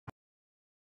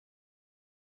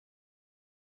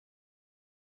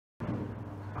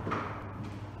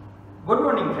Good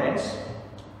morning friends.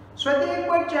 સ્વાધ્યાય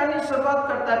 1.4 ની શરૂઆત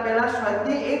કરતા પહેલા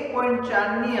સ્વાધ્યાય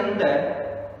 1.4 ની અંદર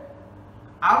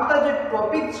આવતા જે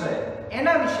ટોપિક છે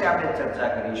એના વિશે આપણે ચર્ચા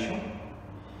કરીશું.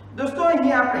 દોસ્તો,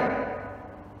 અહીં આપણે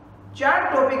 4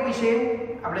 ટોપિક વિશે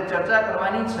આપણે ચર્ચા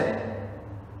કરવાની છે,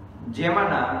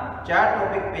 જેમાંના 4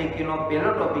 ટોપિક પૈકીનો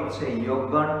પહેલો ટોપિક છે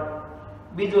યોગગણ,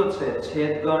 બીજો છે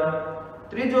છેદગણ,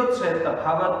 ત્રીજો છે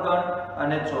તફાવત ગણ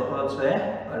અને ચોથો છે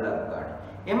અલગ ગણ.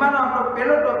 એમાંનો આપણો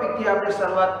પહેલો ટોપિક થી આપણે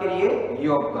શરૂઆત કરીએ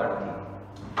યોગગણથી.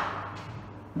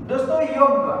 દોસ્તો,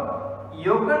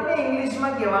 યોગગણને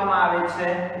ઇંગ્લિશમાં કહેવામાં આવે છે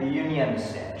યુનિયન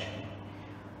સેટ.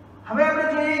 હવે આપણે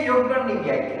જોઈએ યોગગણની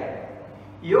વ્યાખ્યા.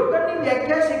 યોગગણની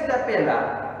વ્યાખ્યા શીખતા પહેલા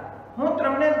હું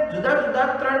તમને જુદા જુદા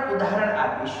 3 ઉદાહરણ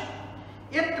આપીશ.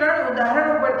 એ 3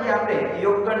 ઉદાહરણો પરથી આપણે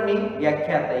યોગગણની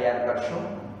વ્યાખ્યા તૈયાર કરશું.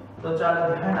 તો ચાલો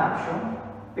ધ્યાન આપશો.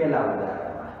 પહેલા ઉદાહરણમાં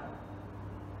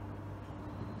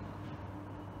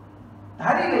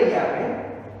ધારી લઈએ આપણે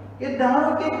કે ધારો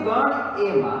કે ગણ A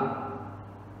માં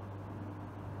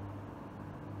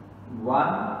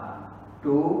 1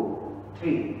 2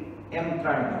 3 એમ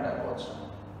 3 ઘટકો છે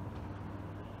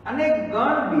અને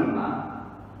ગણ B માં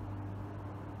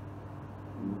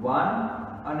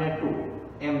 1 અને 2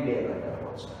 એમ 2 ઘટકો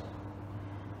છે.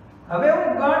 હવે હું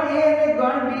ગણ A અને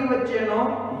ગણ B વચ્ચેનો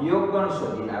યોગગણ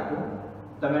શોધી નાખું.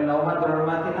 તમે 9મા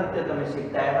ધોરણમાંથી નથી, તમે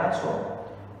શીખતા આવ્યા છો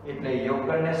એટલે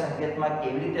યોગગણને સંકેતમાં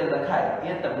કેવી રીતે લખાય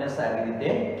એ તમને સારી રીતે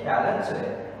ખ્યાલ જ છે,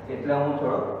 એટલે હું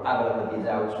થોડો આગળ વધી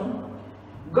જાઉં છું.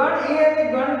 ગણ A અને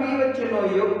ગણ B વચ્ચેનો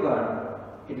યોગગણ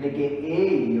એટલે કે A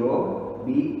યોગ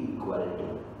B ઇક્વલ ટુ,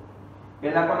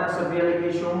 પહેલા કોના સભ્ય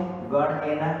લખીશું? ગણ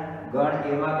A ના. ગણ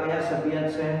A માં કયા સભ્ય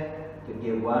છે? તો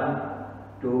કે 1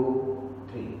 2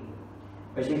 3.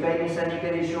 પછી કઈ નિશાની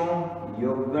કરીશું?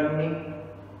 યોગગણની.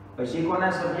 પછી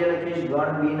કોના સભ્ય લખીશ?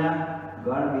 ગણ B ના.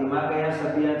 ગણ B માં કયા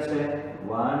સભ્ય છે?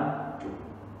 1 2.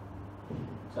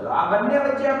 ચલો આ બંને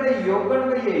વચ્ચે આપણે યોગગણ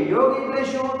કરીએ. યોગ એટલે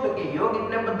શું? તો કે યોગ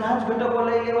એટલે બધા જ ઘટકો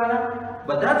લઈ લેવાના.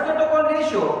 બધા જ ઘટકો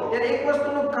લેશો ત્યારે એક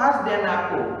વસ્તુનું ખાસ ધ્યાન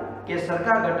રાખવું કે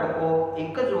સરખા ઘટકો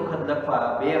એક જ વખત લખવા,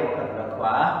 બે વખત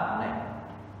લખવા નહીં.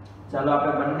 ચાલો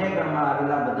આપણે બંને ગણમાં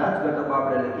આવેલા બધા જ ઘટકો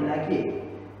આપણે લખી નાખીએ.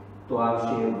 તો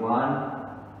આવશે 1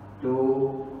 2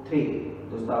 3.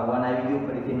 દોસ્તો આ 1 આવી ગયું,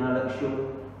 ફરીથી ન લખશું.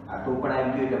 આ 2 પણ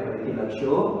આવી ગયું એટલે ફરીથી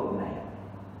લખશો નહીં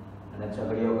અને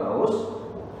છગડીયો ગાઉસ.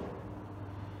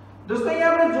 દોસ્તો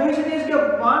અહીંયા આપણે જોઈ શકીએ કે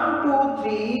 1 2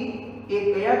 3 એ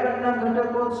કયા ગણના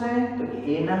ઘટકો છે? તો કે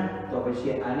A ના. તો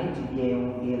પછી આની જગ્યાએ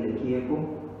હું A લખી શકું.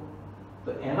 તો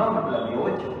એનો મતલબ એવો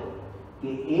છે કે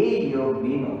A યોગ B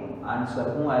નો આન્સર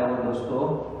શું આવ્યો દોસ્તો?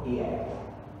 A આવ્યો.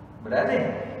 બરાબર?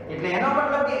 એટલે એનો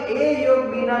મતલબ કે A યોગ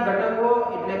B ના ઘટકો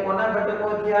એટલે કોના ઘટકો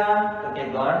થયા? તો કે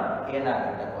ગણ A ના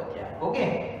ઘટકો થયા. ઓકે,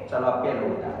 ચાલો આ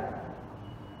પહેલું ઉદાહરણ.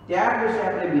 ત્યાર પછી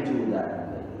આપણે બીજું ઉદાહરણ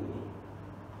લઈએ.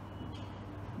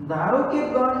 ધારો કે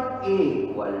ગણ A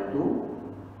equal to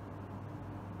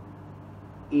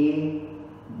A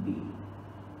B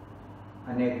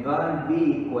અને ગણ B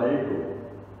equal to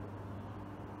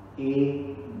A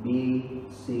B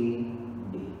C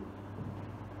D.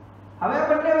 હવે આ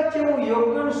બંને વચ્ચે હું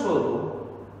યોગગણ શોધું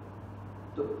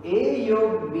તો A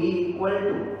યોગ B ઇક્વલ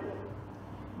ટુ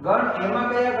ગણ A માં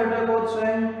કયા ઘટકો છે?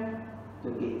 તો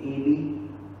કે AB.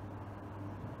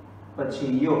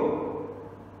 પછી યોગ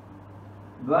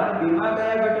ગણ B માં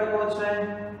કયા ઘટકો છે?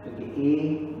 તો કે A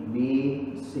B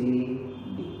C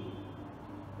D.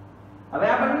 હવે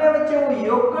આ બંને વચ્ચે હું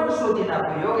યોગગણ શોધી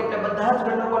નાખું. યોગ એટલે બધા જ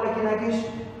ઘટકો લખી નાખીશ.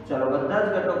 ચલો બધા જ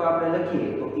ઘટકો આપણે લખીએ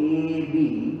તો AB.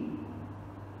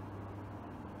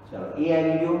 ચાલો A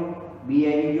આવી ગયો, B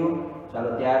આવી ગયો. ચાલો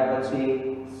ત્યાર પછી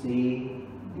C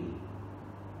D.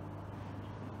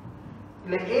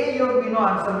 એટલે A યોગ B નો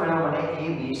આન્સર મળ્યો મને A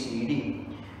B C D.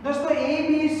 દોસ્તો A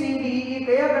B C D એ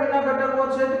કયા ગણના ઘટકો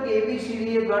છે? તો કે A B C D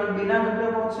એ ગણ B ના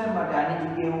ઘટકો છે, માટે આની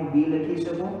જગ્યાએ હું B લખી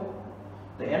શકું.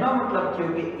 તો એનો મતલબ થયો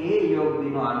કે A યોગ B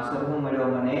નો આન્સર શું મળ્યો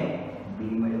મને? B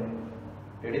મળ્યો.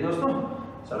 રેડી દોસ્તો?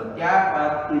 ચલો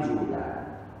ત્યારબાદ ત્રીજું ઉદાહરણ.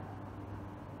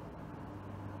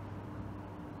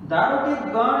 ધારો કે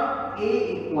ગણ A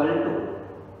equal to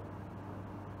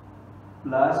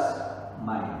plus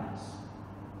minus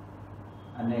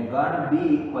અને ગણ B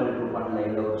ઇક્વલ ટુ પણ લઈ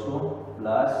લઉં છું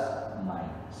પ્લસ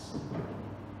માઇનસ.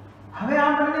 હવે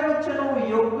આ બંને વચ્ચેનો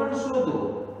યોગગણ શોધો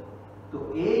તો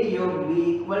A યોગ B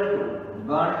ઇક્વલ ટુ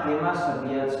ગણ A માં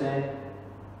સભ્ય છે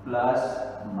પ્લસ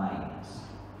માઇનસ.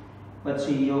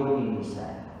 પછી યોગની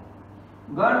નિશાની.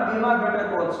 ગણ B માં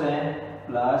ઘટકો છે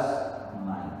પ્લસ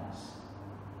માઇનસ.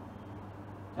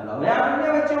 ચાલો હવે આ બંને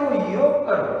વચ્ચે હું યોગ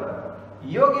કરું.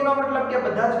 યોગ એનો મતલબ કે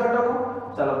બધા જ ઘટકો.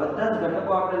 ચાલો બધા જ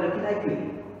ઘટકો આપણે લખી નાખીએ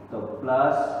તો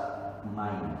પ્લસ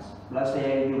માઇનસ. પ્લસ એ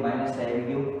આવી ગયું, માઇનસ એ આવી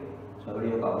ગયું.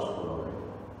 સગડીયો કૌંસ પૂરો કર્યો.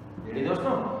 રેડી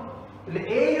દોસ્તો? એટલે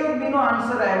a યોગ b નો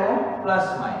આન્સર આવ્યો પ્લસ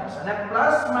માઈનસ, અને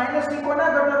પ્લસ માઈનસ એ કોના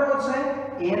ઘટકો છે?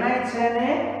 a ના છે ને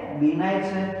b ના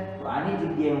છે. તો આની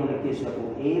જગ્યાએ હું લખી શકું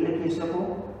a લખી શકું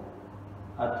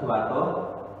અથવા તો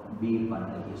b પણ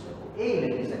લખી શકું. a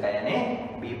લખી શકાય અને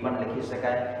b પણ લખી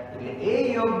શકાય. એટલે a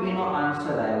યોગ b નો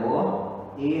આન્સર આવ્યો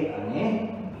a અને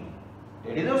b.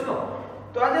 રેડી દોસ્તો?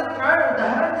 તો આજે ત્રણ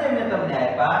ઉદાહરણ જે મેં તમને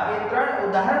આપ્યા એ ત્રણ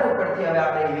ઉદાહરણ ઉપરથી હવે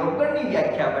આપણે યોગગણની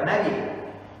વ્યાખ્યા બનાવીએ.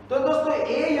 તો દોસ્તો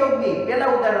a યોગ b, પહેલા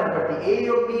ઉદાહરણ ઉપરથી a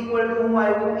યોગ b = હું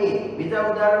આવ્યું a, બીજા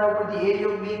ઉદાહરણ ઉપરથી a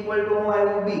યોગ b = હું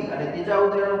આવ્યું b, અને ત્રીજા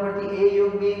ઉદાહરણ ઉપરથી a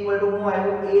યોગ b = હું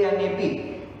આવ્યું a અને b.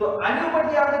 તો આની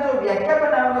ઉપરથી આપણે જો વ્યાખ્યા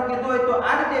બનાવવાનું કીધું હોય તો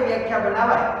આ રીતે વ્યાખ્યા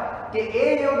બનાવાય કે a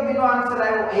યોગ b નો આન્સર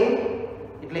આવ્યો a,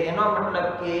 એટલે એનો મતલબ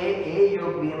કે a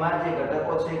યોગ b માં જે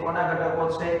ઘટકો છે કોના ઘટકો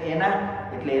છે? a ના.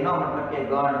 એટલે એનો મતલબ કે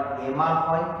ગણ a માં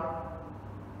હોય.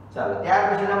 ચાલો ત્યાર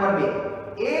પછી નંબર 2,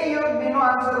 a યોગ b નો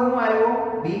આન્સર હું આવ્યો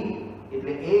b,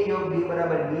 એટલે a યોગ b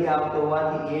બરાબર b આવતો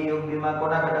હોવાથી a યોગ b માં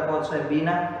કોના ઘટકો છે? b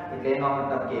ના. એટલે એનો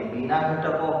મતલબ કે b ના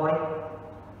ઘટકો હોય.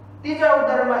 ત્રીજા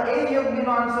ઉદાહરણમાં a યોગ b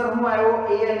નો આન્સર હું આવ્યો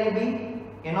a અને b,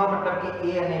 એનો મતલબ કે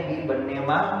a અને b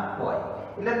બંનેમાં હોય.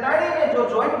 એટલે ત્રણેયને જો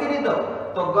જોઈન્ટ કરી દો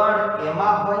તો ગણ a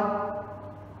માં હોય,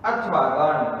 અથવા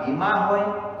ગણ b માં હોય,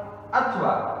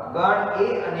 અથવા ગણ a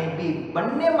અને b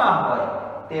બંનેમાં હોય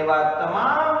તેવા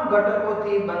તમામ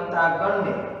ઘટકોથી બનતા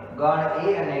ગણને ગણ a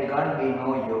અને ગણ b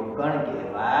નો યોગગણ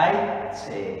કહેવાય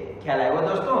છે. ખ્યાલ આવ્યો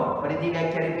દોસ્તો? ફરીથી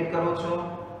વ્યાખ્યા રિપીટ કરું છું.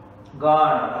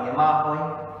 ગણ a માં હોય,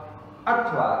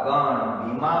 અથવા ગણ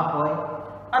b માં હોય,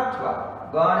 અથવા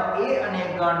ગણ a અને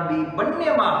ગણ b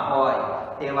બંનેમાં હોય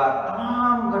તેવા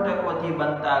તમામ ઘટકોથી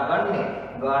બનતા ગણને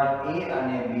ગણ a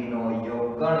અને b નો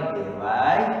યોગગણ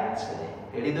કહેવાય છે.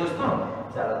 રેડી દોસ્તો?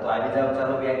 ચાલો તો આવી જાવ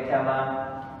ચાલો વ્યાખ્યામાં.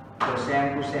 તો સેમ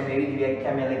ટુ સેમ એવી જ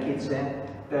વ્યાખ્યા મેં લખી છે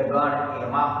કે ગણ a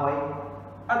માં હોય,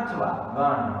 અથવા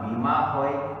ગણ b માં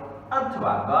હોય,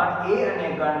 અથવા ગણ a અને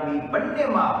ગણ b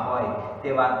બંનેમાં હોય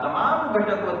તેવા તમામ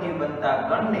ઘટકોથી બનતા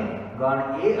ગણને ગણ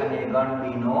a અને ગણ b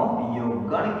નો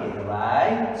યોગગણ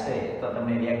કહેવાય છે. તો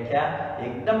તમને વ્યાખ્યા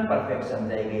એકદમ પરફેક્ટ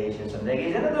સમજાઈ ગઈ છે. સમજાઈ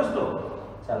ગઈ છે ને દોસ્તો?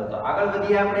 ચાલો તો આગળ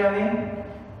વધીએ આપણે હવે.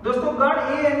 દોસ્તો ગણ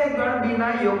a અને ગણ b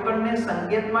ના યોગગણને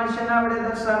સંકેતમાં શેના વડે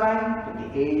દર્શાવાય? તો કે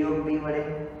a યોગ b વડે.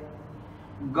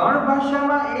 ગણ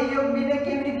ભાષામાં a યોગ b ને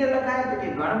કેવી રીતે લખાય? તો કે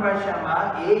ગણ ભાષામાં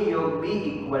a યોગ b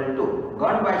 =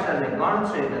 ગણ ભાષા જે ગણ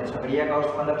છે એટલે છગડીયા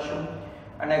કૌંસમાં લખશું,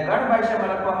 અને ગણ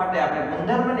ભાષામાં લખવા માટે આપણે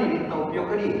ગુણધર્મની રીતનો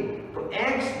ઉપયોગ કરીએ તો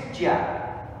x જ્યાં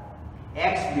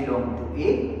x belong to a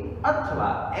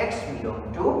અથવા x belong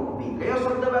to b. કયો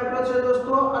શબ્દ વાપર્યો છે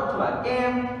દોસ્તો? અથવા.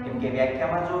 કેમ? કેમ કે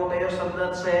વ્યાખ્યામાં જો કયો શબ્દ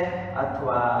છે?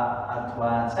 અથવા.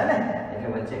 અથવા છે ને, એટલે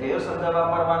વચ્ચે કયો શબ્દ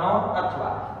વાપરવાનો?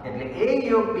 અથવા. એટલે a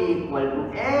યોગ b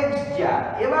 = x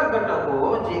જ્યાં એવા ઘટકો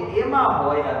જે a માં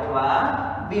હોય અથવા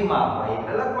b માં હોય.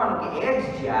 એટલે લખવાનું કે x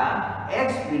જ્યાં x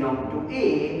belong to a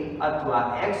અથવા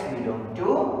x belong to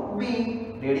b.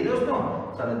 Ready દોસ્તો?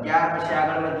 ચાલો ત્યાર પછી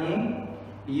આગળ વધીએ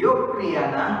યોગ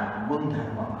ક્રિયાના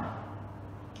ગુણધર્મમાં.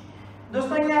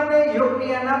 દોસ્તો અહીંયા આપણે યોગ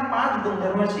ક્રિયાના 5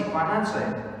 ગુણધર્મ શીખવાના છે.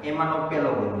 એમાંનો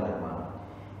પહેલો ગુણધર્મ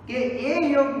કે a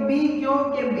યોગ b કયો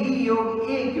કે b યોગ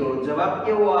a કયો, જવાબ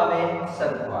કેવો આવે?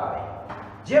 સરખો આવે.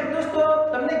 જેમ દોસ્તો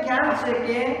તમને ખ્યાલ છે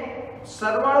કે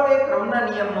સરવાળો એ ક્રમના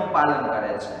નિયમનું પાલન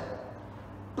કરે છે.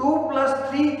 2 +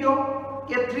 3 કયો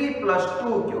કે 3 +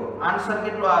 2 કયો, આન્સર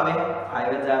કેટલો આવે?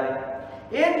 5 જ આવે.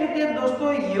 એ જ રીતે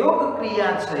દોસ્તો યોગ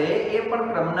ક્રિયા છે એ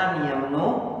પણ ક્રમના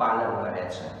નિયમનું પાલન કરે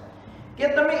છે. કે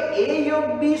તમે a યોગ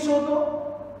b શોધો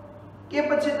કે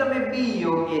પછી તમે b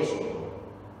યોગ a શોધો,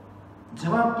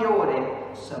 જવાબ કેવો રહે?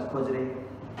 સરખો જ રહે.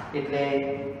 એટલે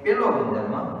પેલો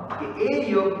ગુણધર્મ કે a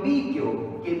યોગ b કયો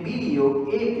કે b યોગ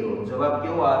a કયો, જવાબ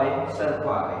કેવો આવે? સરખો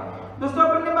આવે. દોસ્તો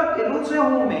આપણને માં કહેલું છે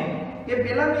હું મેં કે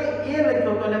પહેલા મેં a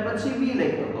લખ્યો તો અને પછી b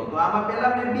લખ્યો તો આમાં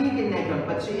પહેલા મેં b કરી નાખ્યો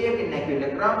પછી a કરી નાખ્યો, એટલે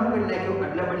ક્રમ હું કરી નાખ્યો,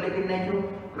 અદલા બદલી કરી નાખ્યો.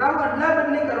 ક્રમ અદલા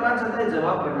બદલી કરવા છતાં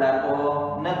જવાબ બદલાતો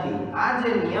નથી. આ જે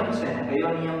નિયમ છે ને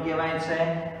કયો નિયમ કહેવાય છે?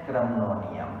 ક્રમનો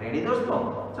નિયમ. રેડી દોસ્તો?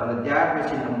 ચાલો ત્યાર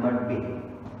પછી નંબર 2,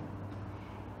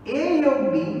 a યોગ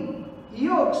b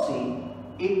યોગ c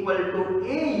 =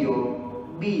 a યોગ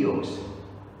b યોગ c.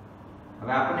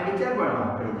 હવે આપણે વિચાર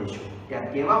કરવામાં પડી જઈશું કે આ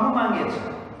કેવા હું માંગે છે.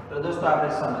 તો દોસ્તો આપણે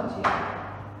સમજીએ.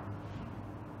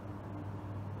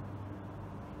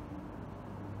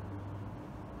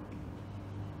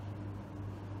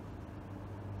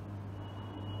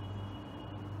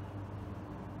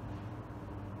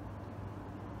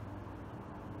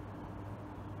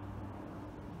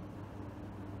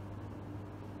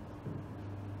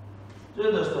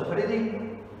 જો દોસ્તો ફરીથી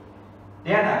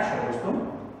ધ્યાન આપશો દોસ્તો.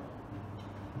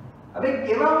 હવે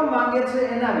કેવા માંગે છે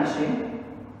એના વિશે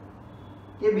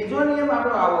કે બીજો નિયમ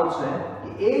આપણો આવો છે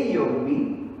કે A યોગ B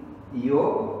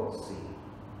યોગ C.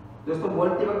 દોસ્તો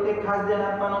બોલતી વખતે ખાસ ધ્યાન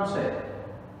આપવાનું છે,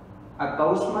 આ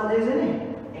કૌંસમાં જે છે ને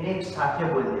એને એક સાથે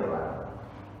બોલી દેવાનું.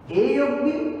 A યોગ B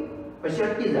પછી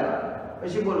અટકી જવાનું,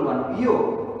 પછી બોલવાનું યોગ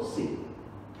C.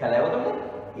 ખ્યાલ આવ્યો તમને?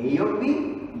 A યોગ B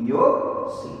યોગ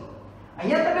C.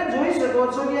 અહીંયા તમે જોઈ શકો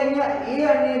છો કે અહીંયા A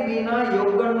અને B ના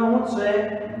યોગગણનો શું છે?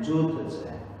 જૂથ છે.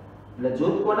 એટલે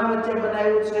જૂથ કોના વચ્ચે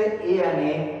બનાવ્યું છે? A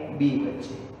અને B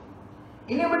વચ્ચે.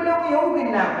 એને બદલે હું એવું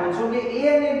કરી નાખું છું કે A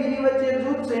અને B ની વચ્ચે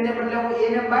જૂથ છે, એને બદલે હું A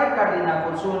ને બહાર કાઢી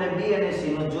નાખું છું અને B અને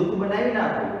C નું જૂથ બનાવી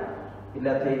નાખું.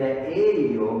 એટલે થઈ જાય A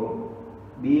યોગ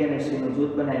B અને C નું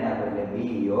જૂથ બનાવી નાખો એટલે B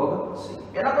યોગ C.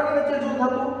 પેલા કોની વચ્ચે જૂથ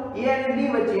હતું? A અને B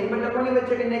વચ્ચે. એને બદલે કોની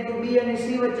વચ્ચે કરી નાખ્યું? B અને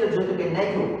C વચ્ચે જૂથ કરી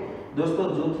નાખ્યું. દોસ્તો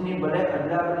જૂથની બદલે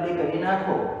અદલા-બદલી કરી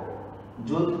નાખો,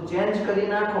 જૂથ ચેન્જ કરી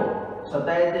નાખો,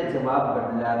 છતાંય તે જવાબ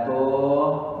બદલાતો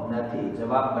નથી.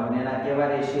 જવાબ બંનેના કેવા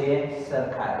રહેશે?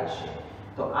 સરખા રહેશે.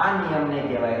 તો આ નિયમને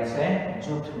કહેવાય છે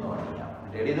જૂથનો નિયમ.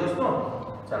 રેડી દોસ્તો?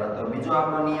 ચાલો તો બીજો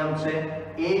આપણો નિયમ છે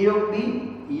A યોગ B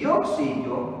યોગ C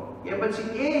યોગ, એ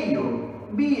પછી A યોગ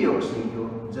B યોગ C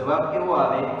યોગ. જવાબ કેવો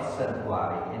આવે? સરખો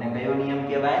આવે. એને કયો નિયમ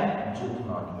કહેવાય?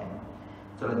 જૂથનો નિયમ.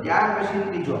 ચલો ત્યાર પછી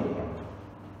ત્રીજો નિયમ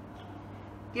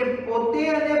કે પોતે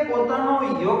અને પોતાનો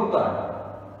યોગગણ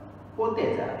પોતે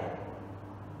જ આવે.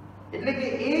 એટલે કે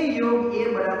A યોગ A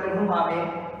બરાબર શું આવે?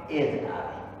 A જ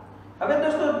આવે. હવે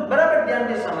દોસ્તો બરાબર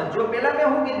ધ્યાનથી સમજો. પહેલા મેં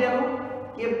શું કીધેલું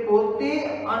કે પોતે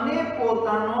અને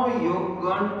પોતાનો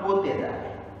યોગગણ પોતે જ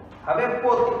આવે. હવે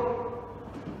પોતે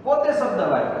પોતે શબ્દ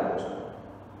વાપર્યો છે.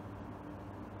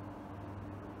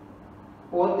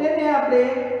 પોતેને આપણે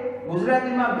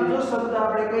ગુજરાતીમાં બીજો શબ્દ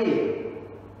આપણે કહીએ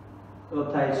તો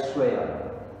થાય સ્વયં.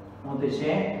 શું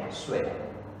થશે? સ્વયં.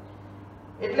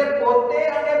 એટલે પોતે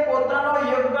અને પોતાનો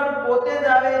યોગગણ પોતે જ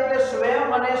આવે એટલે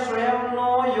સ્વયં અને સ્વયંનો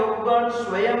યોગગણ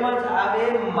સ્વયં જ આવે.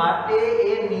 માટે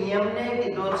એ નિયમને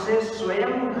કીધો છે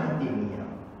સ્વયંઘાતી નિયમ.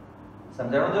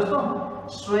 સમજાણું દોસ્તો?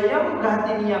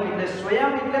 સ્વયંઘાતી નિયમ એટલે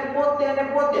સ્વયં એટલે પોતે અને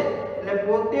પોતે, એટલે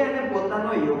પોતે અને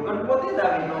પોતાનો યોગગણ પોતે જ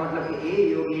આવે. એનો મતલબ કે A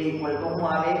યોગ A ઇક્વલ ટુ શું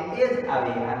આવે? એ જ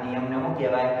આવે. આ નિયમને શું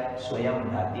કહેવાય?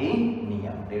 સ્વયંઘાતી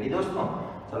નિયમ. રેડી દોસ્તો?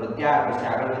 ચલો ત્યાર પછી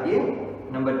આગળ વધીએ.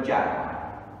 નંબર 4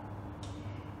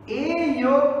 A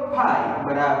યોગ phi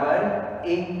બરાબર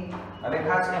A. હવે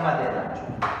ખાસ એમાં ધ્યાન રાખજો.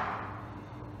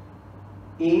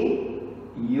 A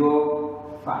યોગ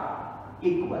phi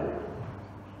ઇક્વલ.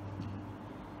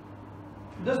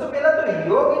 દોસ્તો પહેલા તો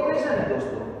યોગ એટલે છે ને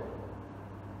દોસ્તો,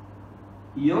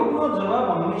 યોગનો જવાબ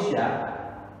હંમેશા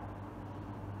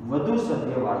વધુ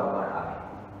સભ્યવાળો ગણ આવે.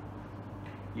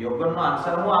 યોગગણનો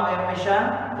આન્સર શું આવે? હંમેશા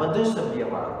વધુ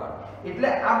સભ્યવાળો ગણ. એટલે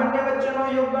આ બંને વચ્ચેનો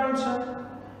યોગગણ છે.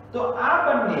 તો આ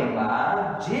બંનેમાં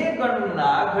જે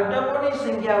ગણના ઘટકોની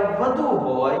સંખ્યા વધુ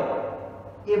હોય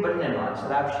એ બંનેનો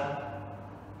આન્સર આવશે.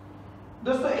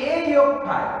 દોસ્તો A યોગ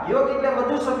phi, યોગ એટલે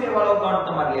વધુ સભ્યવાળો ગણ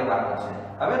તમારે લેવાનો છે.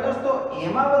 હવે દોસ્તો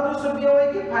એમાં વધુ સભ્ય હોય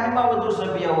કે phi માં વધુ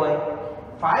સભ્ય હોય?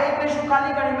 phi એટલે શું?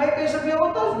 ખાલી ગણમાં કઈ સભ્ય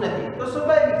હોતો જ નથી. તો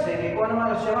સ્વાભાવિક છે કે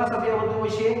કોણમાં શેમાં સભ્ય વધુ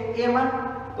હશે? A માં.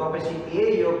 તો પછી A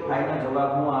યોગ phi નો જવાબ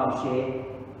શું આવશે?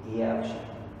 A આવશે.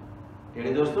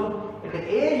 એટલે દોસ્તો એટલે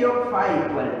A યોગ phi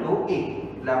ઇક્વલ ટુ A.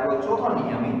 એટલે આપણો ચોથો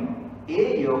નિયમ A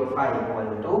યોગ phi ઇક્વલ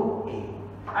ટુ A.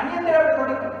 આની અંદર આપણે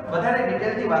થોડી વધારે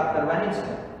ડિટેલથી વાત કરવાની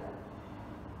છે.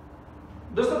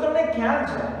 દોસ્તો તમને ખ્યાલ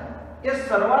છે કે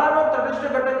સરવાળાનો તટસ્થ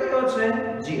ઘટક કયો છે?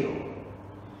 0.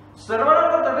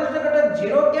 સરવાળાનો તટસ્થ ઘટક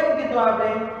 0 કેમ કીધું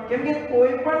આપણે? કેમ કે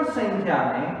કોઈ પણ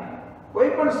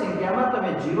સંખ્યામાં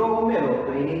તમે 0 ઉમેરો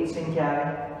તો એની જ સંખ્યા આવે.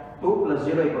 2 +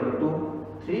 0 = 2,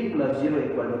 3 + 0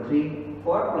 = 3,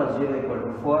 4 + 0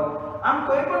 = 4. આમ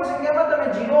કોઈ પણ સંખ્યામાં તમે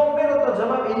 0 ઉમેરો તો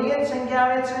જવાબ એની જ સંખ્યા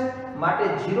આવે છે. માટે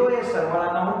 0 એ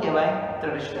સરવાળાનો શું કહેવાય?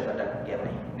 તટસ્થ ઘટક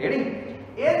કહેવાય. રેડી?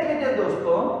 એ જ રીતે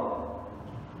દોસ્તો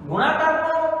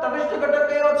ગુણાકારનો તટસ્થ ઘટક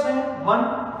કયો છે? 1.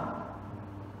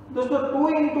 દોસ્તો 2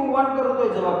 * 1 કરો તો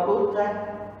જવાબ 2 જ થાય.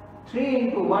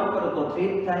 3 * 1 કરો તો 3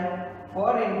 જ થાય.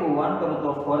 4 * 1 કરો તો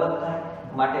 4 જ થાય.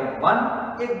 માટે 1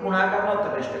 એક ગુણાકારનો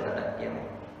તટસ્થ ઘટક કહેવાય.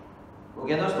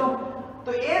 ઓકે દોસ્તો?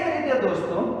 તો એ જ રીતે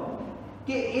દોસ્તો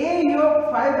કે A યોગ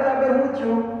phi બરાબર શું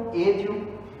થયું? A થયું.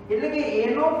 એટલે કે A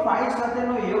નો phi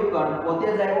સાથેનો યોગગણ પોતે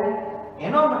જ આવ્યો.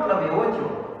 એનો મતલબ એવો થયો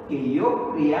કે યોગ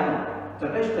ક્રિયાનો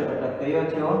તટસ્થ ઘટક કયો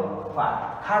થયો? phi.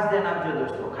 ખાસ ધ્યાન આપજો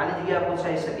દોસ્તો, ખાલી જગ્યા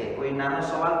પૂછાઈ શકે, કોઈ નાનો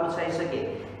સવાલ પૂછાઈ શકે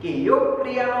કે યોગ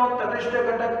ક્રિયાનો તટસ્થ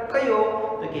ઘટક કયો?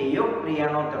 તો કે યોગ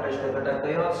ક્રિયાનો તટસ્થ ઘટક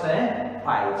કયો છે?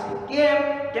 phi છે. કેમ?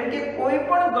 કેમ કે કોઈ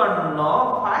પણ ગણનો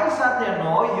phi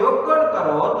સાથેનો યોગગણ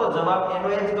કરો તો જવાબ એનો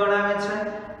જ ગણ આવે છે.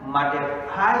 માટે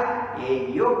phi એ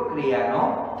યોગ ક્રિયાનો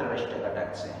તટસ્થ ઘટક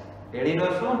છે. રેડી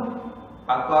દોસ્તો?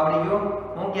 પાક્કો આવડી ગયો?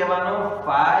 હું કહેવાનો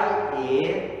phi એ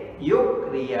યોગ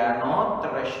ક્રિયાનો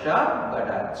ત્રષ્ટ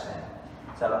ઘટક છે.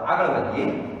 ચાલો આગળ વધીએ.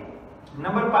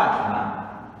 નંબર 5 માં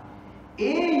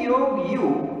a યોગ u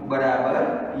બરાબર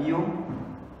u.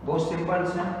 બહુ સિમ્પલ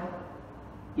છે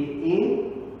કે a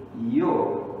યોગ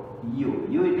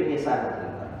u એટલે કે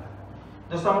સાર્વત્રિક ગણ.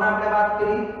 દોસ્તો હમણાં આપણે વાત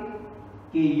કરી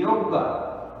કે યોગ ગણ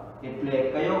એટલે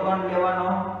કયો ગણ લેવાનો?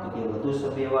 તો કે વધુ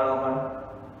સભ્ય વાળો ગણ.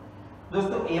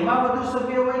 દોસ્તો એમાં વધુ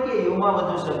સભ્ય હોય કે u માં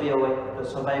વધુ સભ્ય હોય? તો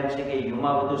સ્વાભાવિક છે કે u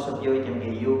માં વધુ સભ્ય હોય, કેમ કે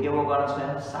u કેવો ગણ છે?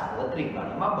 સાર્વત્રિક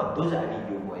ગણ. એમાં બધું જ આવી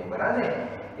ગયું હોય, બરાબર.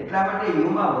 એટલા માટે u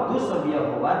માં વધુ સભ્ય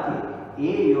હોવાથી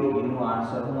a યોગ u નો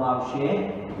આન્સર શું આવશે?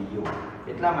 u.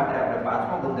 એટલા માટે આપણે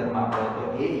પાંચમો ગુણધર્મ આપણો તો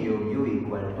a યોગ u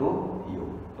ઇક્વલ ટુ u.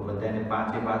 તો બધાને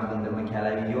પાંચે પાંચ ગુણધર્મ ખ્યાલ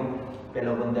આવી ગયો.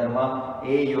 પહેલો ગુણધર્મ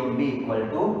a યોગ b ઇક્વલ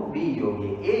ટુ b યોગ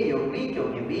a યોગ b કયો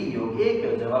કે b યોગ a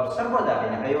કયો? જવાબ સર્વદ આવે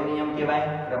ને કયો નિયમ કહેવાય?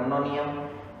 ક્રમનો નિયમ.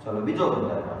 ચલો બીજો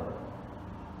ગુણધર્મ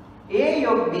a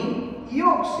યોગ b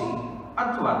યોગ c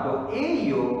અથવા તો a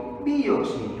યોગ b યોગ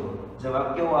c કયો? જવાબ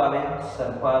કેવો આવે?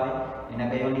 સરખો આવે. એને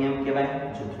કયો નિયમ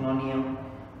કહેવાય? જૂથનો નિયમ.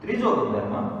 ત્રીજો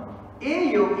ગુણધર્મ a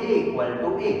યોગ a ઇક્વલ ટુ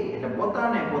a એટલે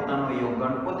પોતાનો યોગ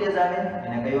ગણ પોતે જ આવે.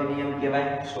 એને કયો નિયમ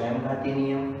કહેવાય? સ્વયંઘાતી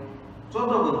નિયમ.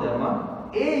 ચોથો ગુણધર્મ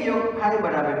a યોગ phi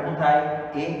બરાબર શું થાય?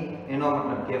 a. એનો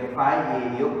મતલબ કે phi એ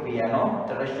યોગ ક્રિયાનો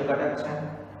ત્રષ્ટ ઘટક છે.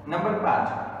 નંબર 5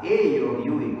 a યોગ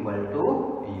u equal to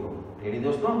u. Ready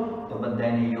દોસ્તો? તો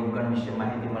બધાને યોગ ગણ વિશે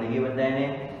માહિતી મળી ગઈ બધાને.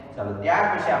 ચાલો ત્યાર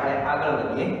પછી આપણે આગળ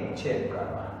વધીએ છેદ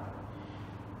ગણમાં.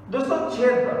 દોસ્તો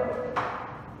છેદ ગણ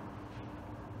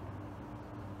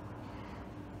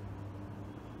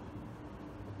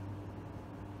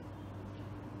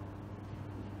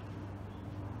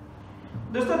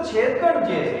દોસ્તો છેદગણ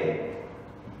જે છે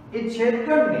એ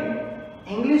છેદગણને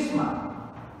ઇંગ્લિશમાં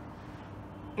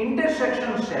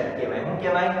ઇન્ટરસેક્શન સેટ કહેવાય. શું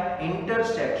કહેવાય?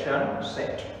 Intersection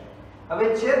set. હવે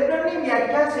છેદગણની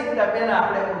વ્યાખ્યા શીખતા પહેલા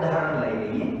આપણે ઉદાહરણ લઈ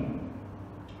લઈએ.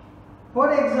 ફોર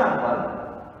એક્ઝામ્પલ,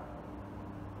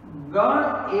 ગણ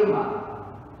A માં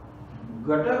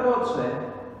ઘટકો છે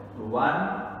 1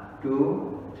 2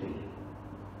 3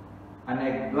 અને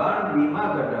ગણ B માં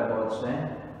ઘટકો છે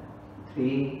 3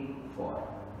 4.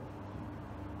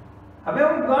 હવે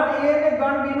હું ગણ A અને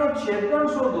ગણ B નો છેદગણ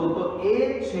શોધું તો A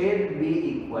છેદ B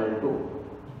ઇક્વલ ટુ,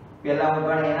 પહેલા હું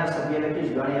ગણ A ના સભ્ય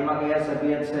લખીશ. ગણ A માં કયા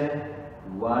સભ્ય છે?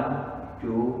 1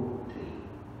 2 3.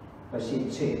 પછી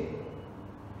છેદ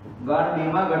ગણ B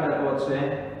માં ઘટકો છે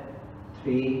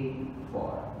 3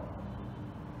 4.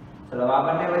 ચલો આ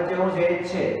બંને વચ્ચે હું છેદ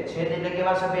છે. છેદ એટલે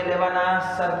કેવા સભ્ય લેવાના?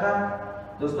 સરખા.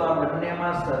 દોસ્તો આ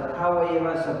બંનેમાં સરખા હોય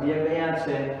એવા સભ્ય કયા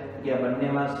છે? કે આ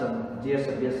બંનેમાં જે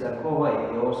સભ્ય સરખો હોય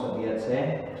એવો સભ્ય છે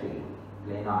 3.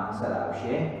 એટલે એનો આન્સર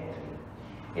આવશે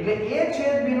 3. એટલે a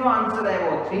છેદ b નો આન્સર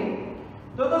આવ્યો 3.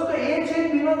 તો દોસ્તો a છેદ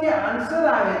b નો જે આન્સર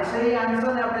આવે છે એ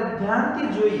આન્સરને આપણે ધ્યાનથી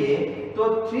જોઈએ તો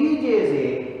 3 જે છે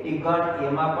એ ગણ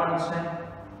a માં પણ છે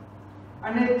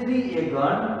અને 3 એ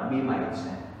ગણ b માં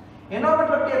છે. એનો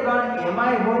મતલબ કે ગણ a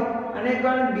માં હોય અને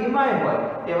ગણ b માં હોય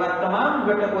તેવા તમામ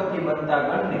ઘટકોથી બનતા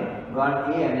ગણને ગણ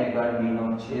a અને ગણ b નો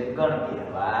છેદગણ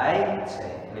કહેવાય છે.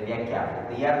 એટલે વ્યાખ્યા આપણે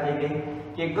તૈયાર થઈ ગઈ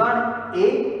કે ગણ a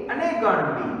અને ગણ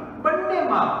b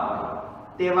બંનેમાં હોય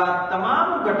તેવા તમામ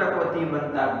ઘટકોથી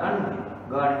બનતા ગણને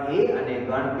ગણ a અને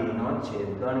ગણ b નો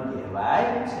છેદગણ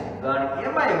કહેવાય છે. ગણ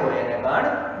a માં હોય અને ગણ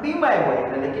b માં હોય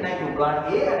એટલે લખી નાખ્યું ગણ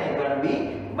a અને ગણ b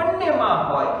બંનેમાં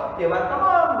હોય તેવા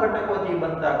તમામ ઘટકોથી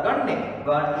બનતા ગણને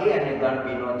ગણ a અને ગણ b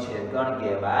નો છેદગણ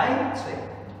કહેવાય છે.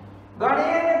 ગણ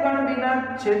a અને ગણ b ના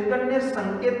છેદગણને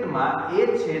સંકેતમાં a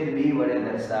છેદ b વડે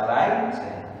દર્શાવાય છે.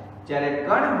 જ્યારે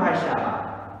ગણ ભાષામાં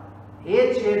a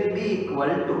છેદ b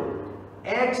ઇક્વલ ટુ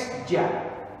x જ્યાં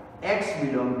x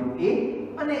belong to a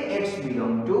અને x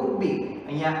belong to b.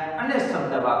 અહીંયા અને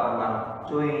શબ્દ વાપરવાનો.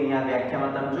 જો અહીંયા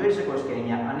વ્યાખ્યામાં તમે જોઈ શકો છો કે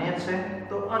અહીંયા અને છે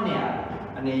તો અને આવે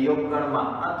અને યોગગણમાં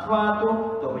અથવા હતો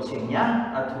તો પછી અહીંયા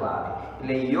અથવા આવે.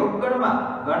 એટલે યોગગણમાં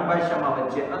ગણ ભાષામાં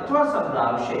વચ્ચે અથવા શબ્દ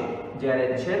આવશે, જ્યારે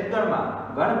છેદગણમાં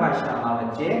ગણ ભાષામાં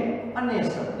વચ્ચે અને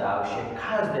શબ્દ આવશે.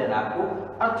 ખાસ ધ્યાન રાખવું,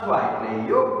 અથવા એટલે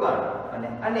યોગગણ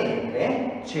અને એટલે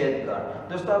છેદગણ.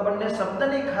 દોસ્તો આ બંને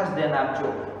શબ્દને ખાસ ધ્યાન આપજો,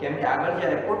 કેમ કે આગળ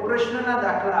જ્યારે કોઈ પ્રશ્નના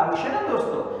દાખલા આવશે ને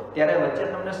દોસ્તો ત્યારે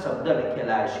વચ્ચે તમને શબ્દ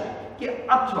લખેલા હશે કે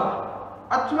અથવા.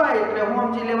 અથવા એટલે હું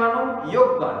સમજી લેવાનું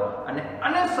યોગગણ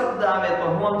અને શબ્દ આવે તો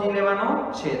હું સમજી લેવાનું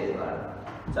છેદગણ.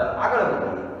 ચાલો આગળ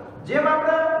વધીએ. જેમ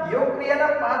આપણા યોગ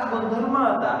ક્રિયાના 5 ગુણધર્મ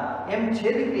હતા એમ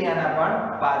છેદ ક્રિયાના પણ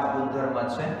 5 ગુણધર્મ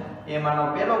છે. એમાંનો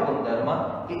પહેલો ગુણધર્મ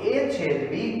કે a છેદ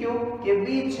b કયો કે b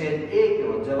છેદ a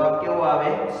કયો? જવાબ કેવો આવે?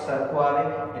 સરખો આવે.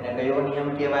 એને કયો નિયમ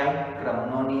કહેવાય?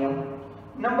 ક્રમનો નિયમ.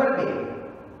 નંબર 2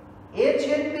 a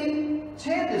છેદ b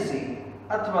છેદ c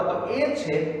અથવા તો a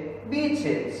છેદ b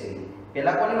છેદ c.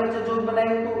 પહેલા કોની વચ્ચે જૂથ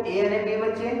બનાવ્યું હતું? a અને b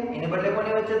વચ્ચે. એની બદલે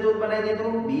કોની વચ્ચે જૂથ બનાવી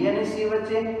દીધું? b અને c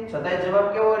વચ્ચે. છતાંય જવાબ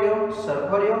કેવો રહ્યો?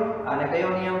 સરખો રહ્યો. આને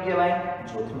કયો નિયમ કહેવાય?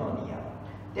 જૂથનો નિયમ.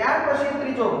 ત્યાર પછી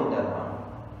ત્રીજો ગુણધર્મ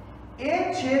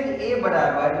a/a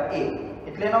બરાબર a.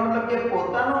 એટલે એનો મતલબ કે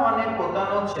પોતાનો અને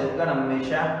પોતાનો છેદગણ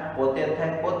હંમેશા પોતે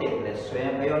થાય પોતે, એટલે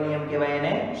સ્વયં કયો નિયમ કહેવાય?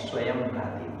 એને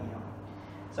સ્વયંઘાતી નિયમ.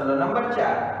 ચલો નંબર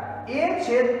 4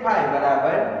 a/phi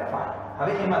બરાબર phi.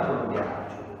 હવે એમાં થોડું ધ્યાન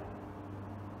આપજો.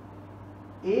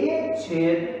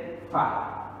 a/phi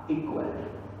equal.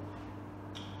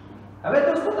 હવે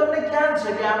દોસ્તો તમને ખ્યાલ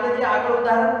છે કે આપણે જે આગળ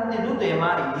ઉદાહરણ લીધું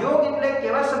તેમાં યોગ એટલે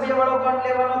કેવા સભ્યવાળો ગણ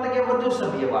લેવાનો તો કે વધુ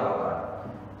સભ્યવાળો ગણ.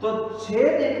 તો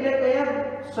છેદ એટલે કયા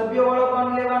સભ્યવાળો ગણ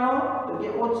લેવાનો? તો કે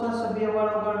ઓછા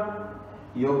સભ્યવાળો ગણ.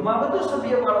 યોગમાં વધુ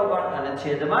સભ્યવાળો ગણ અને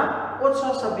છેદમાં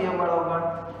ઓછા સભ્યવાળો ગણ.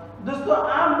 દોસ્તો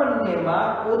આ બંનેમાં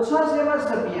ઓછા સેવા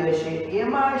સભ્ય હશે,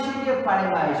 એમાં હશે કે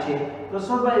ફાઈમાં હશે? તો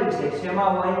સ્વાભાવિક છે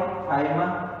શેમાં હોય?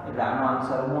 ફાઈમાં. એટલે આનો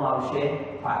આન્સર શું આવશે?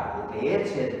 ફાઈ. એટલે a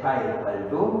છેદ ફાઈ ઇક્વલ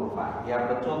ટુ ફાઈ. એ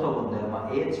આપણો ચોથો ગુણધર્મ a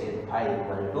છેદ ફાઈ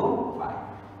ઇક્વલ ટુ ફાઈ.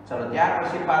 ચલો ત્યાર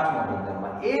પછી પાંચમો ગુણધર્મ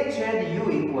a છેદ u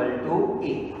equal to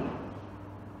a.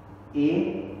 a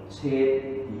છેદ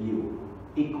u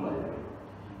ઇક્વલ.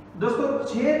 દોસ્તો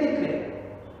છેદ એટલે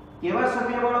કેવા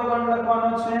સભ્યવાળો ગણ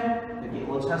લખવાનો છે? તો કે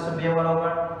ઓછા સભ્યવાળો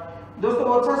ગણ. દોસ્તો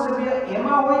ઓછા સભ્ય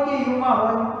એમાં હોય કે u માં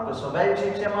હોય? તો સ્વાભાવિક છે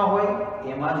શેમાં હોય?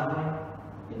 એમાં જ હોય.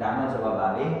 એટલે આનો જવાબ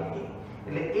આવે a.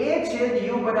 એટલે a છેદ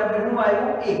u બરાબર શું આવ્યું?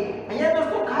 a. અહીંયા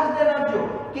દોસ્તો ખાસ ધ્યાન આપજો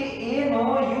કે a નો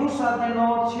u સાથેનો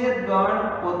છેદગણ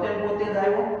પોતે પોતે જ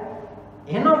આવ્યો.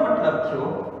 એનો મતલબ થયો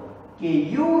કે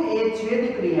u એ છેદ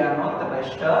ક્રિયાનો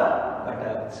તટસ્થ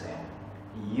ઘટક છે.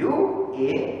 u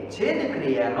એ છેદ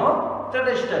ક્રિયાનો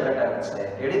તટસ્થ ઘટક છે.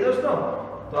 રેડી દોસ્તો?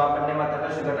 તો આ બંનેમાં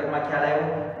તટસ્થ ઘટકમાં ખ્યાલ આવ્યો.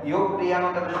 યોગ ક્રિયાનો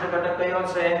તટસ્થ ઘટક કયો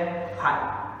છે? ફાઈ.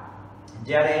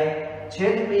 જ્યારે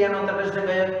છેદ ક્રિયાનો તટસ્થ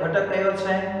ઘટક કયો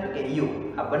છે? તો કે u.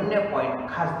 આ બંને પોઈન્ટ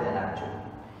ખાસ ધ્યાન રાખજો.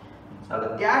 ચાલો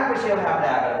ત્યાર પછી હવે આપણે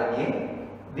આગળ વધીએ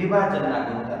વિભાજનના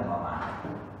ગુણધર્મમાં.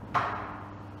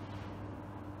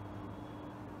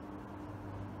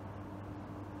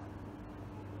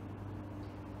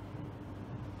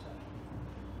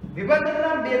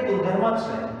 વિભાજનના બે ગુણધર્મ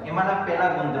છે. એમાંના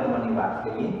પહેલા ગુણધર્મની વાત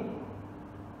કરીએ.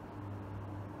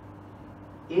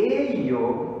 a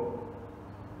યોગ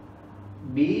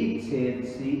b છેદ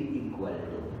c ઇક્વલ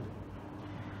ટુ.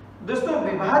 દોસ્તો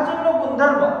વિભાજનનો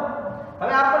ગુણધર્મ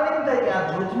હવે આપણને એમ થાય કે આ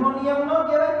જૂથનો નિયમ ન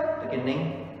કહેવાય? તો કે નહીં.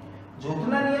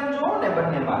 જૂથના નિયમ જોવો ને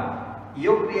બંનેમાં,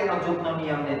 યોગ ક્રિયાનો જૂથનો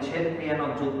નિયમ ને છેદ ક્રિયાનો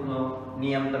જૂથનો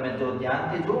નિયમ તમે જો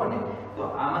ધ્યાનથી જુઓ ને તો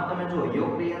આમાં તમે જો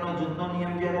યોગ ક્રિયાનો જૂથનો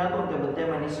નિયમ જ્યારે હતો તે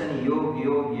બધામાં નિશાની યોગ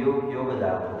યોગ યોગ યોગ જ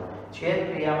આવતો. છેદ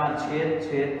ક્રિયામાં છેદ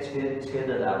છેદ છેદ છેદ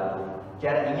જ આવતો.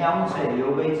 જ્યારે અહીંયા શું છે?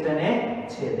 યોગ છે ને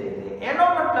છેદ છે. એનો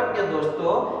મતલબ કે દોસ્તો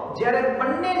જ્યારે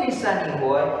બંને નિશાની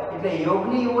હોય એટલે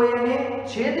યોગની હોય અને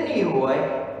છેદની હોય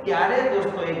ત્યારે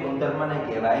દોસ્તો એ ગુણધર્મને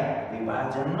કહેવાય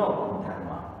વિભાજનનો ગુણધર્મ.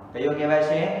 કયો કહેવાય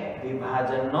છે?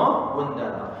 વિભાજનનો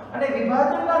ગુણધર્મ. અને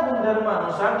વિભાજનના ગુણધર્મ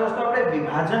અનુસાર દોસ્તો આપણે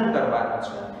વિભાજન કરવાનું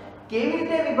છે. કેવી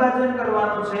રીતે વિભાજન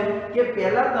કરવાનું છે? કે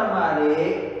પહેલા તમારે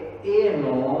a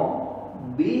નો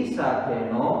b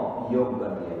સાથેનો યોગ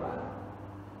કરી લેવાનો.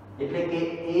 એટલે કે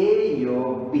a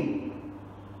યોગ b.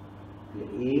 એટલે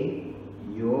a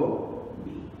યોગ b.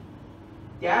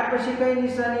 ત્યાર પછી કઈ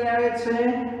નિશાની આવે છે?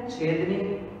 છેદની.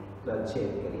 તો છેદ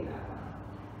કરી નાખવાનો.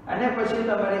 અને પછી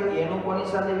તમારે a નું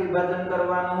કોની સાથે વિભાજન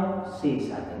કરવાનું? c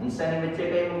સાથે. નિશાની વચ્ચે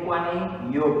કઈ મૂકવાની?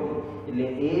 યોગની. એટલે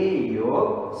a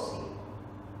યોગ c.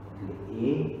 એટલે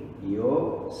a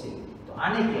યોગ c. તો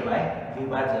આને કહેવાય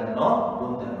વિભાજનનો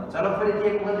ગુણધર્મ. ચાલો ફરીથી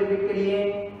એક વખત રિપીટ કરીએ.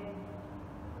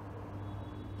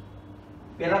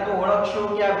 પહેલા તો ઓળખશો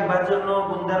કે આ વિભાજનનો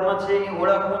ગુણધર્મ છે એની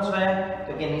ઓળખ શું છે?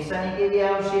 તો કે નિશાની કેવી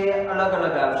આવશે? અલગ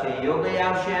અલગ આવશે. યોગય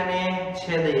આવશે અને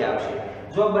છેદય આવશે.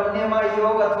 જો બંનેમાં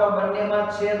યોગ અથવા બંનેમાં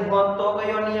છેદ હોત તો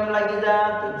કયો નિયમ લાગી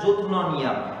જાત? જૂથનો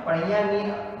નિયમ. પણ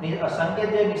અહીંયા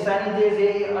સંકેત જે નિશાની જે છે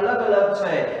એ અલગ અલગ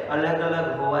છે. અલગ અલગ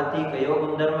હોવાથી કયો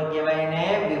ગુણધર્મ કહેવાય? ને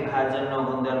વિભાજનનો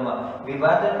ગુણધર્મ.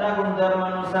 વિભાજનના ગુણધર્મ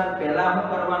અનુસાર પહેલા શું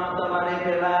કરવાનું તમારે?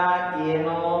 પહેલા a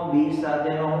નો b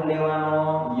સાથેનો શું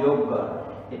લેવાનો? યોગ.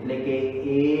 એટલે કે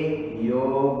a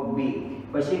યોગ b.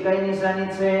 પછી કઈ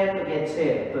નિશાની છે? તો કે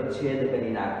છેદ. તો છેદ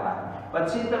કરી નાખવાનો.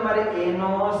 પછી તમારે a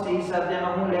નો c સાથેનો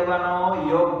શું લેવાનો?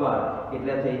 યોગ.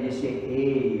 એટલે થઈ જશે a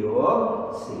યોગ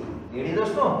c. રેડી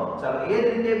દોસ્તો? ચાલો એ જ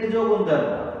રીતે બીજો ગુણધર્મ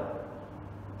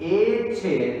a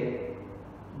છેદ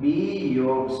b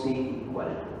યોગ c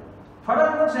ઇક્વલ.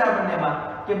 ફરક શું છે આ બંનેમાં?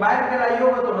 કે બહાર પેલા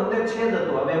યોગ હતો અંદર છેદ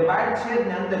હતો. હવે બહાર છેદ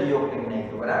ને અંદર યોગ કરી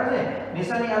નાખ્યો. બરાબર છે?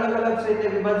 નિશાની અલગ અલગ છે તે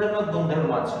વિભાજનનો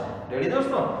ગુણધર્મ છે. રેડી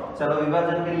દોસ્તો? ચલો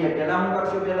વિભાજન કરીએ. પહેલા હું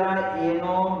કરશું, પહેલા a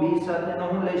નો b સાથેનો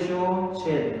હું લઈશું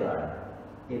છેદગણ,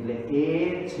 એટલે a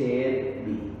છેદ b.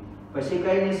 પછી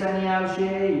કઈ નિશાની આવશે?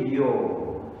 યોગ.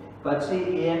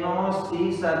 પછી a નો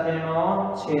c સાથેનો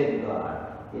છેદગણ,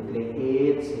 એટલે a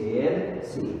છેદ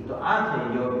c. તો આ થઈ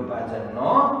ગયો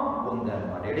વિભાજનનો ગુણધર્મ.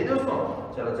 રેડી દોસ્તો?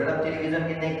 ચલો ઝડપથી રિવિઝન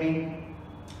કરી નાખી.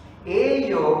 a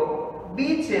યોગ b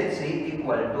છેદ c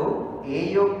ઇક્વલ ટુ a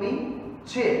યોગ b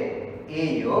છેદ a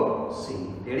યોગ c.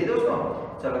 રેડી દોસ્તો?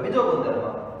 ચલો બીજો ગુણધર્મ,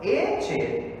 a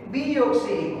છેદ b યોગ c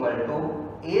ઇક્વલ ટુ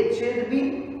a છેદ b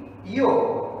યોગ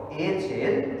a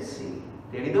છેદ c.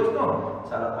 રેડી દોસ્તો?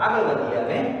 ચાલો આગળ વધીએ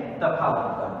હવે તફાવત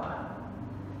ગણમાં.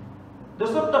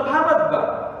 દોસ્તો તફાવત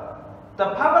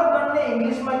ગણને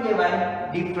ઇંગ્લિશમાં કહેવાય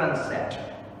ડિફરન્સ સેટ.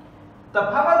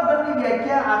 તફાવત ગણની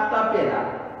વ્યાખ્યા આપતા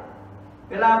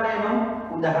પહેલા આપણે એનું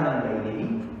ઉદાહરણ લઈ લઈએ.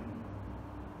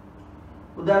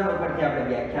 ઉદાહરણ પરથી આપણે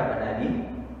વ્યાખ્યા બનાવી.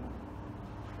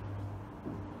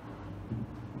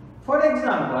 ફોર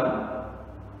એક્ઝામ્પલ,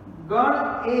 ગણ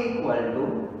a ઇક્વલ ટુ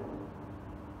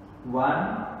 1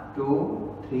 2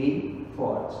 3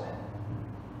 4 છે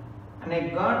અને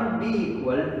ગણ b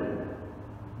ઇક્વલ ટુ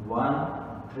 1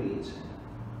 3 છે.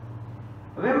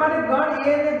 હવે મારે ગણ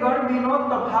a અને ગણ b નો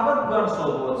તફાવત ગણ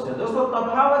શોધવો છે. દોસ્તો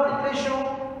તફાવત એટલે શું?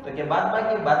 તો કે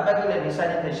બાદબાકી એટલે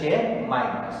નિશાની થશે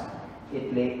માઈનસ,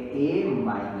 એટલે a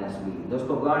માઈનસ b.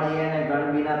 દોસ્તો ગણ a અને ગણ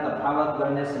b ના તફાવત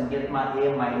ગણને સંકેતમાં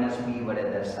a માઈનસ b વડે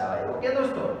દર્શાવાય. ઓકે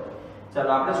દોસ્તો? ચાલો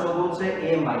આપણે શોધવું છે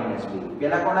a માઈનસ b.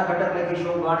 પહેલા કોના ઘટક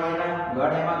લખીશું? ગણ a ના.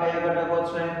 ગણ a માં કયા ઘટકો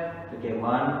છે? તો કે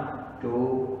 1 2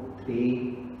 3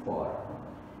 4.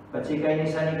 પછી કઈ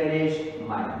નિશાની કરીશ?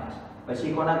 માઈનસ.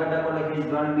 પછી કોના ઘટકો લખીશ?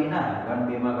 ગણ b ના. ગણ b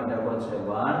માં ઘટકો છે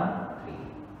 1 3.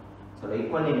 ચલો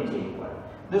ઇક્વલ ની નીચે ઇક્વલ.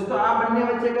 દોસ્તો આ બંને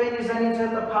વચ્ચે કઈ નિશાની છે?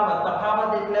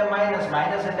 તફાવત એટલે માઈનસ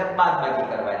એટલે બાદબાકી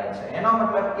કરવાની છે. એનો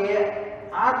મતલબ કે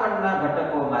આ ગણના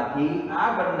ઘટકોમાંથી આ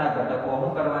ગણના ઘટકો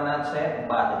શું કરવાના છે?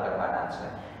 બાદ કરવાના છે.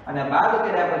 અને બાદ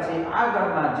કર્યા પછી આ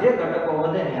ગણમાં જે ઘટકો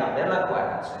વધે ને આપણે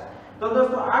લખવાના છે. તો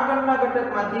દોસ્તો આ ગણના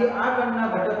ઘટકમાંથી આ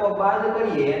ગણના ઘટકો બાદ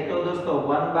કરીએ તો દોસ્તો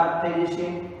 1 બાદ થઈ જશે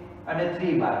અને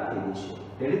 3 બાદ થઈ જશે.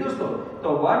 રેડી દોસ્તો? તો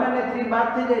 1 અને 3 બાદ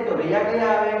થઈ જાય તો રહ્યા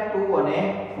કયા આવે? 2 અને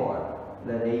 4.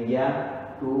 એટલે રહી ગયા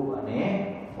 2 અને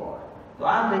 4. તો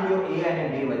આ થઈ ગયો a અને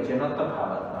b વચ્ચેનો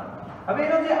તફાવત ગણ. હવે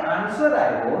એનો જે આન્સર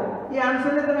આવ્યો એ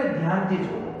આન્સરને તમે ધ્યાનથી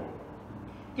જુઓ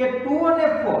કે 2 અને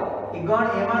 4 એ ગણ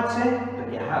a માં છે? તો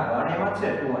કે હા ગણ a માં છે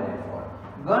 2 અને 4.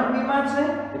 ગણ b માં છે?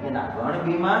 તો કે ના ગણ b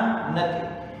માં નથી.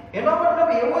 એનો મતલબ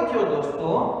એવો થયો દોસ્તો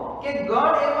કે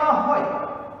ગણ a માં હોય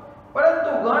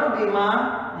પરંતુ ગણ b માં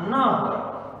ન હોય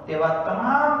તેવા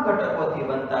તમામ ઘટકોથી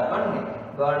બનતા ગણને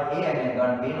ગણ a અને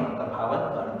ગણ b નો તફાવત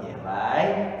ગણ કહેવાય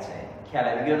છે. ખ્યાલ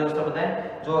આવી ગયો દોસ્તો બધાને?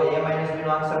 જો a b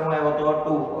નો આન્સર શું આવ્યો તો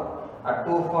 2 4. આ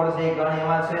 2 4 જે ગણ a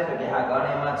માં છે? તો કે હા ગણ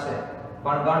a માં છે.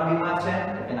 પણ ગણ b માં છે?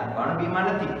 તો કે ના ગણ b માં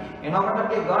નથી. એનો મતલબ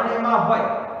કે ગણ a માં હોય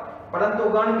પરંતુ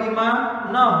ગણ b માં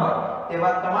ન હોય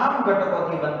તેવા તમામ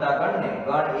ઘટકોથી બનતા ગણને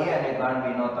ગણ a અને ગણ b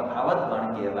નો તફાવત ગણ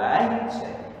કહેવાય છે.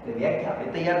 એટલે વ્યાખ્યા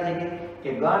આપણી તૈયાર થઈ ગઈ કે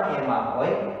ગણ a માં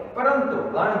હોય પરંતુ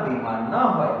ગણ b માં ન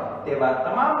હોય તેવા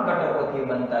તમામ ઘટકોથી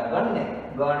બનતા ગણને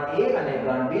ગણ a અને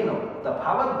ગણ b નો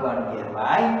તફાવત ગણ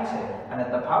કહેવાય છે. અને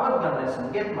તફાવત ગણને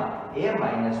સંકેતમાં a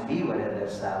b વડે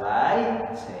દર્શાવાય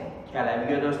છે. ખ્યાલ આવી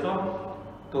ગયો દોસ્તો?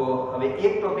 તો હવે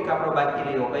એક ટોપિક આપણો બાકી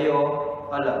રહ્યો, કયો?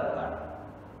 અલગ ગણ.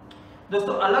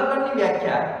 દોસ્તો અલગ ગણની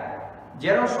વ્યાખ્યા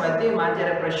જ્યારે સ્વાધ્યાયમાં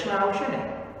જ્યારે પ્રશ્ન આવશે ને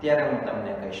ત્યારે હું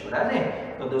તમને કહીશું. રાજી?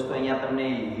 તો દોસ્તો અહીંયા તમને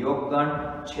યોગ ગણ,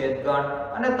 છેદ ગણ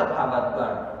અને તફાવત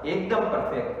ગણ એકદમ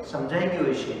પરફેક્ટ સમજાઈ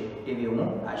ગયું હશે એવી હું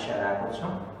આશા રાખું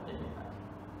છું.